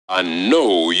I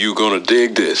know you're gonna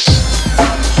dig this.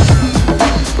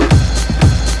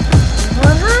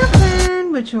 What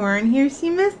happened? But you weren't here, so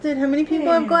you missed it. How many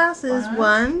people have glasses?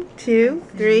 1, 2,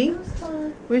 3.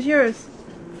 Where's yours?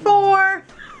 4.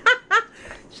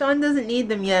 Sean doesn't need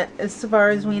them yet, as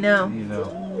far as we know. You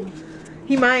know.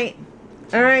 He might.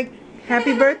 All right.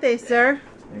 Happy birthday, sir.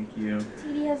 Thank you.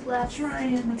 TD has glasses.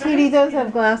 TD does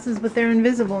have glasses, but they're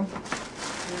invisible.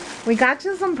 We got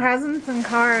you some presents and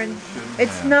cards.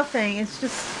 It's nothing. It's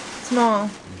just small.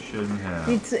 You shouldn't have.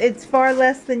 It's far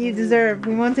less than you deserve.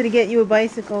 We wanted to get you a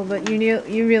bicycle, but you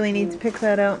really need to pick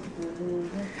that out.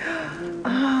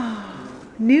 Oh,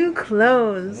 new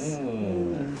clothes.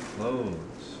 Oh,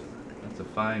 clothes. That's a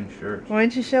fine shirt. Why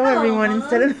don't you show everyone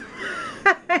instead of...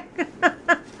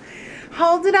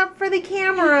 Hold it up for the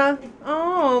camera.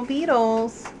 Oh,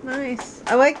 Beatles. Nice.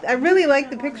 I really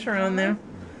like the picture on there.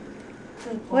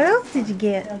 What else did you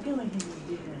get?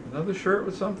 Another shirt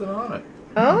with something on it.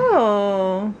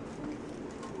 Oh.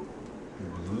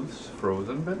 Loose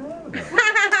frozen banana.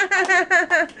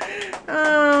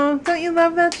 Oh, don't you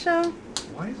love that show?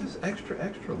 Why is this extra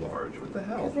large? What the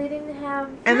hell? Because they didn't have...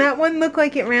 And that one looked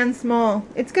like it ran small.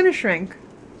 It's gonna shrink.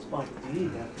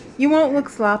 You won't look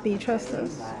sloppy, trust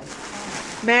us.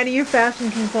 Maddie, your fashion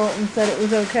consultant, said it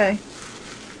was okay.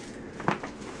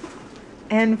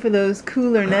 And for those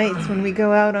cooler nights when we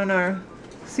go out on our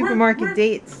supermarket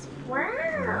dates.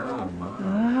 Wow.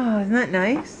 Oh, isn't that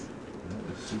nice? That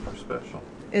is super special.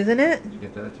 Isn't it? Did you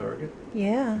get that at Target?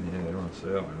 Yeah. Yeah, they're on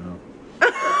sale, I know.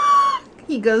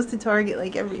 He goes to Target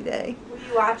like every day. Were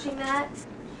you watching that?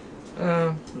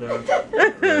 No.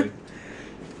 Really.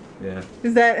 Yeah.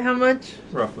 Is that how much?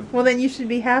 Roughly. Well, then you should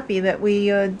be happy that we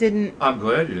didn't. I'm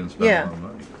glad you didn't spend a lot of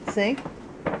money. See?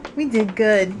 We did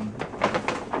good.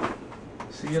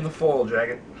 See you in the fall,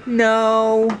 Jacket.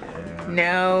 No. Yeah.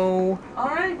 No. All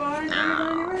right, boys.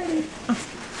 Everybody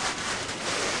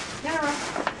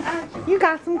ready? You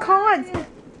got some cards,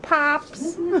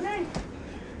 Pops.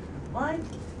 Mine?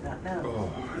 Not now.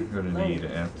 Oh, I'm gonna need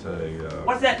anti.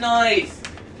 What's that noise?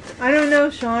 I don't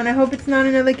know, Sean. I hope it's not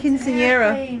another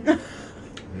quinceañera. Need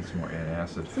some more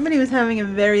antacid. Somebody was having a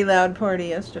very loud party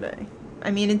yesterday. I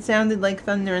mean, it sounded like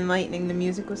thunder and lightning. The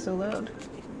music was so loud.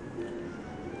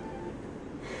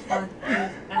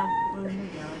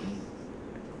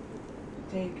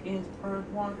 Take his first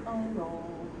walk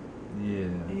along. Yeah.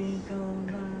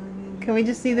 Can we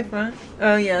just see the front?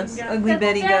 Oh yes, Ugly That's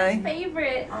Betty Dad's guy.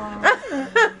 favorite.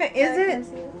 Is it?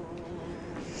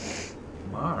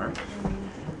 Mark.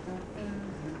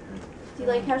 Do you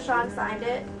like how Sean signed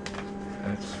it?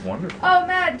 That's wonderful. Oh,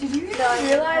 Matt, did you No, I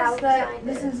realize didn't that sign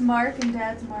this it. is Mark and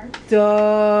Dad's Mark? Duh.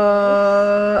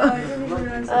 Oh, I didn't even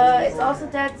realize that. It's also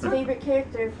Dad's favorite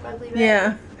character from Ugly Betty.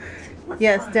 Yeah.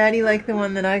 Yes, Daddy liked the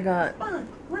one that I got.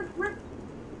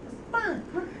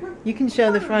 You can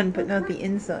show the front, but not the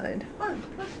inside.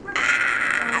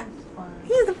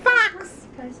 He's a fox.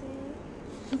 Can I say it?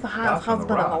 He's the hottest Scotch on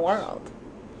the husband in the rocks. world.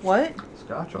 What?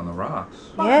 Scotch on the rocks.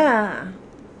 Yeah.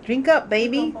 Drink up,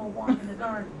 baby.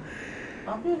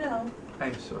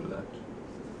 I'm so that.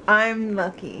 I'm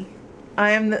lucky.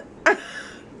 I am the...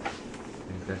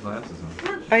 You've got glasses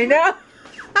on. I know.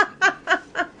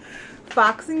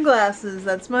 Fox and glasses.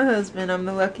 That's my husband. I'm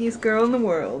the luckiest girl in the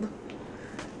world.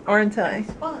 Aren't I?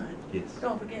 Yes.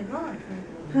 Don't forget mine.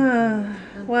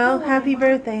 Well, happy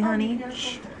birthday, honey.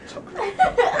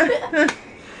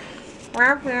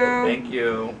 Thank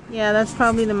you. Yeah, that's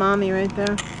probably the mommy right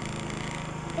there.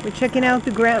 We're checking out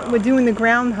the ground. We're doing the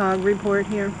groundhog report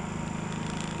here.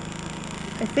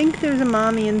 I think there's a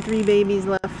mommy and 3 babies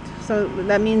left. So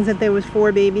that means that there was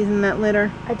 4 babies in that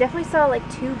litter. I definitely saw like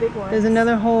 2 big ones. There's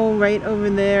another hole right over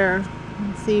there.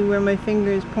 Let's see where my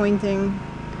finger is pointing.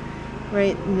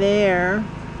 Right there.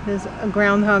 There's a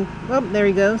groundhog. Oh, there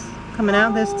he goes. Coming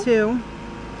out. There's 2.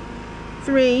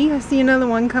 3. I see another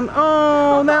one come.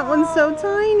 Oh, that one's so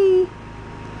tiny.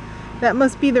 That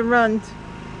must be the runt.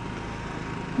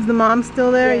 Is the mom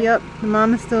still there? Yeah. Yep. The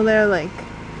mom is still there. Like,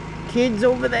 kids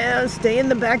over there, stay in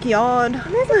the backyard.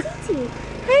 There's a Titi.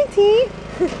 Hi, T.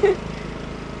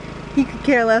 He could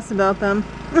care less about them.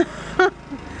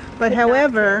 But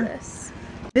however,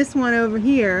 this one over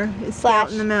here is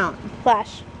scouting them out.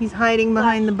 Flash. He's hiding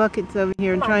behind the buckets over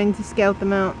here, trying to scout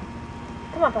them out.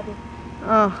 Come on, puppy.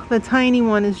 Oh, the tiny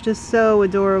one is just so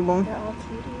adorable. They're all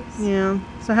cuties. Yeah.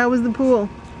 So how was the pool?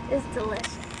 It's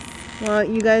delicious. Well,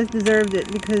 you guys deserved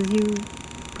it because you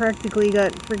practically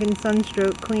got freaking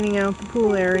sunstroke cleaning out the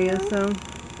pool area, so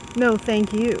no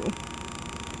thank you.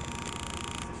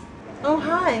 Oh,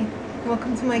 hi.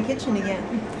 Welcome to my kitchen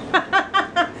again.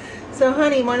 So,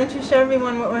 honey, why don't you show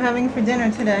everyone what we're having for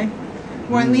dinner today?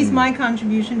 or at least my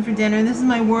contribution for dinner. This is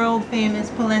my world famous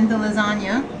polenta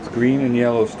lasagna. It's green and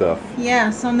yellow stuff.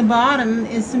 Yes, on the bottom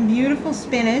is some beautiful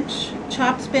spinach,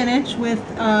 chopped spinach with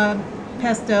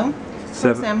pesto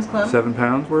from Sam's Club. 7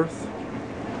 pounds worth?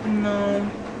 No.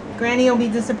 Granny will be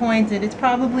disappointed. It's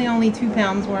probably only 2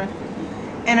 pounds worth.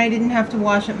 And I didn't have to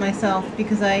wash it myself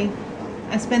because I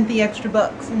spent the extra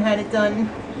bucks and had it done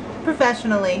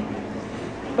professionally.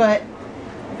 But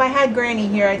if I had Granny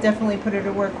here, I'd definitely put her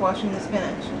to work washing the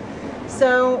spinach.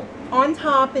 So on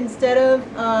top, instead of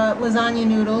lasagna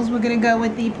noodles, we're going to go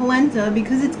with the polenta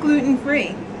because it's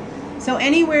gluten-free. So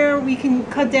anywhere we can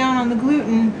cut down on the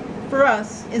gluten for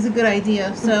us is a good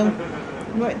idea. So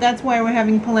that's why we're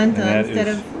having polenta And instead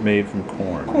that is of made from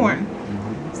corn. corn.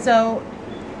 So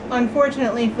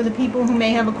unfortunately for the people who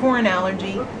may have a corn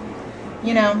allergy,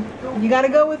 you know, you got to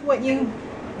go with what you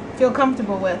feel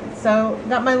comfortable with. So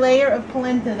got my layer of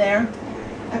polenta there.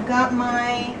 I've got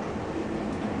my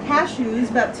cashews,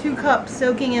 about 2 cups,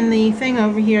 soaking in the thing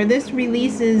over here. This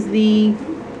releases the...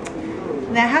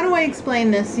 Now, how do I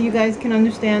explain this so you guys can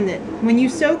understand it? When you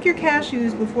soak your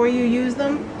cashews before you use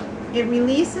them, it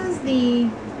releases the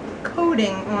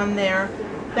coating on there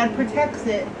that protects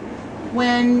it.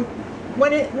 When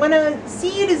a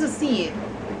seed is a seed,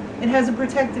 it has a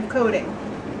protective coating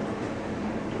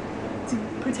to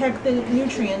protect the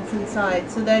nutrients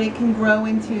inside so that it can grow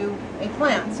into a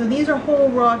plant. So these are whole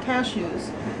raw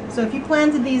cashews. So if you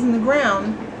planted these in the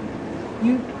ground,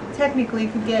 you technically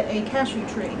could get a cashew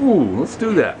tree. Ooh, let's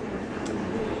do that.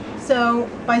 So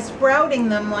by sprouting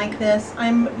them like this,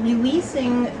 I'm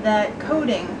releasing that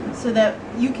coating so that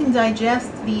you can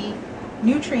digest the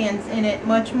nutrients in it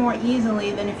much more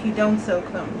easily than if you don't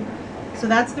soak them. So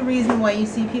that's the reason why you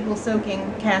see people soaking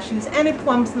cashews, and it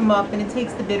plumps them up and it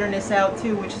takes the bitterness out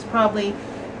too, which is probably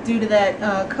due to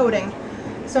that coating.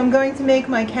 So I'm going to make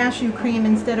my cashew cream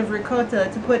instead of ricotta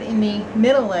to put in the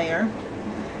middle layer.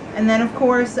 And then of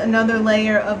course another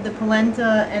layer of the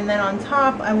polenta, and then on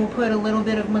top I will put a little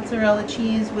bit of mozzarella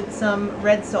cheese with some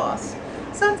red sauce.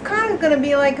 So it's kind of going to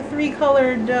be like a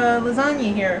 3-colored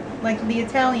lasagna here, like the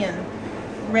Italian.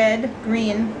 Red,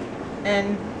 green,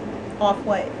 and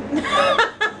off-white.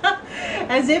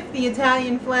 As if the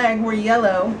Italian flag were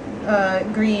yellow,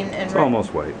 green, and It's red.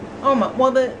 almost white. Almost.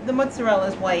 Well, the mozzarella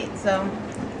is white, so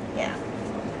yeah.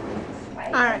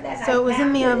 Alright, so it was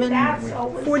in the oven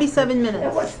 47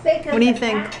 minutes. What do you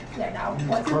think?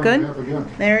 Good?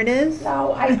 There it is.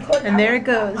 And there it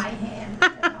goes.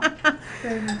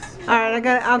 Alright,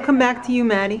 I'll come back to you,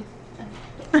 Maddie.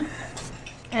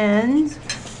 And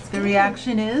the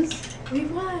reaction is? We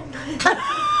won.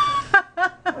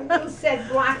 When you said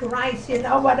black rice, you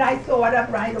know what I thought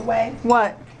of right away?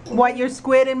 What? What, your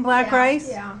squid and black Yeah, rice?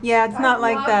 yeah. Yeah, it's not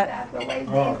like love that. The way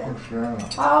Oh, Viva, Christiana.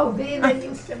 oh, Viva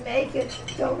used to make it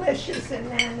delicious, and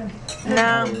then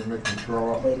No. You're making me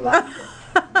throw up. we loved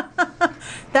it.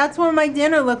 That's what my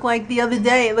dinner looked like the other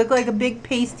day. It looked like a big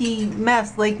pasty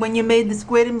mess, like when you made the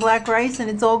squid and black rice and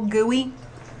it's all gooey.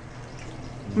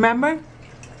 Remember?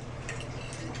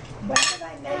 When did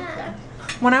I make them?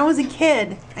 When I was a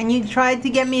kid and you tried to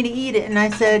get me to eat it and I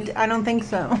said, I don't think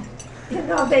so. You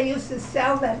know, they used to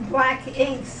sell that black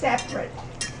ink separate.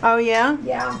 Oh yeah?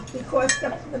 Yeah, because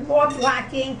the more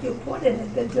black ink you put in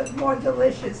it, the more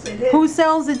delicious it is. Who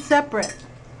sells it separate?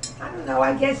 I don't know,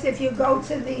 I guess if you go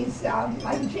to these,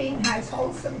 like Jean has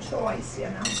Wholesome Choice, you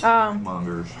know.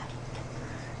 Mongers.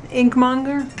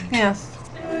 Inkmonger? Yes.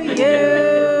 To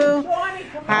you.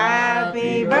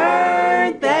 Happy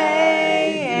birthday,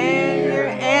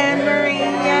 Anne Marie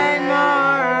and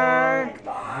Mark.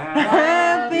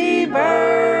 Happy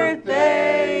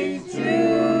birthday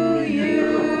to you.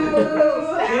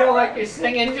 Feel like you're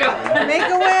singing, Joe. Make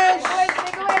a wish.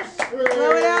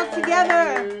 Blow it out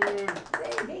together.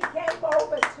 He came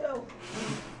over too.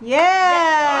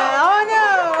 Yeah. Oh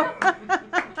no.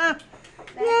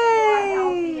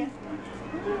 Yay.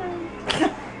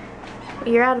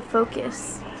 You're out of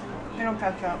focus. I don't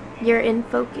catch up. You're in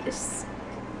focus.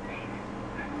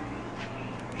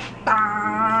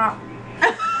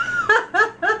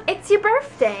 It's your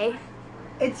birthday.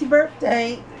 It's your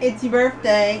birthday. It's your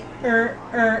birthday.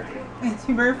 It's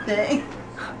your birthday.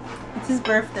 It's his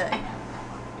birthday.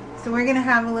 So we're gonna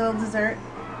have a little dessert.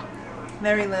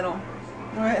 Very little.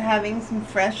 We're having some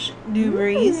fresh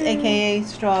dewberries, aka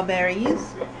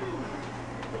strawberries.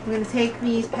 We're gonna take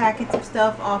these packets of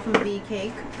stuff off of the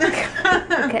cake.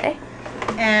 Okay.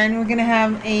 And we're gonna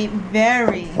have a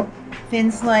very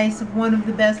thin slice of one of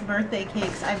the best birthday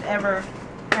cakes I've ever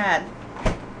had.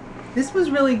 This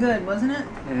was really good, wasn't it?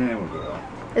 Yeah, we'll go.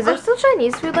 Is there still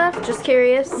Chinese food left? Just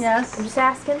curious. Yes. I'm just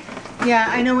asking. Yeah,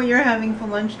 I know what you're having for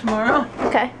lunch tomorrow.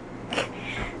 Okay.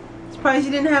 surprised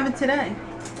you didn't have it today.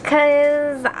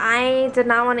 Because I did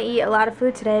not want to eat a lot of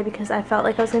food today because I felt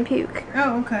like I was going to puke.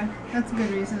 Oh, okay. That's a good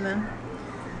reason then.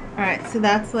 Alright, so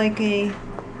that's like a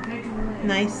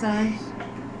nice size.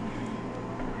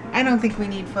 I don't think we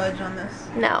need fudge on this.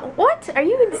 No. What? Are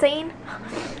you insane?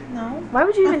 No. Why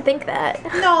would you even think that?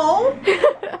 No!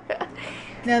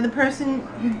 Now the person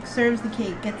who serves the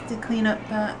cake gets to clean up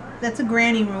that. That's a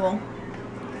granny rule.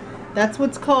 That's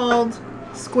what's called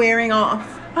squaring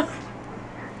off.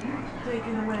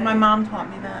 My mom taught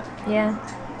me that. Yeah.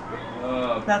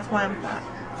 That's why I'm fat.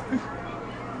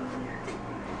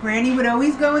 Granny would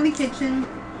always go in the kitchen,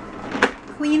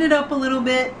 clean it up a little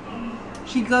bit.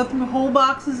 She'd go through whole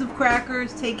boxes of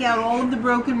crackers, take out all of the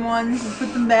broken ones and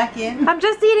put them back in. I'm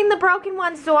just eating the broken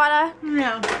ones, daughter.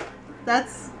 Yeah.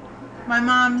 That's my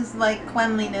mom's like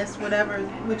cleanliness, whatever,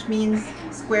 which means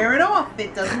square it off.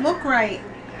 It doesn't look right.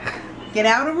 Get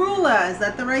out a ruler. Is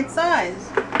that the right size?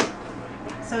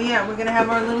 So yeah, we're gonna have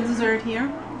our little dessert here.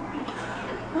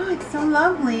 Oh, it's so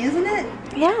lovely, isn't it?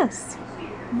 Yes.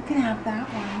 You can have that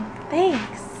one.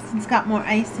 Thanks. It's got more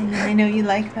icing, and I know you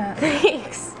like that.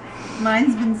 Thanks.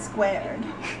 Mine's been squared.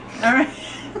 All right.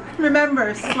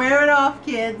 Remember, square it off,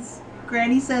 kids.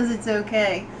 Granny says it's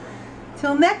okay.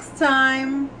 Till next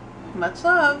time, much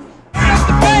love.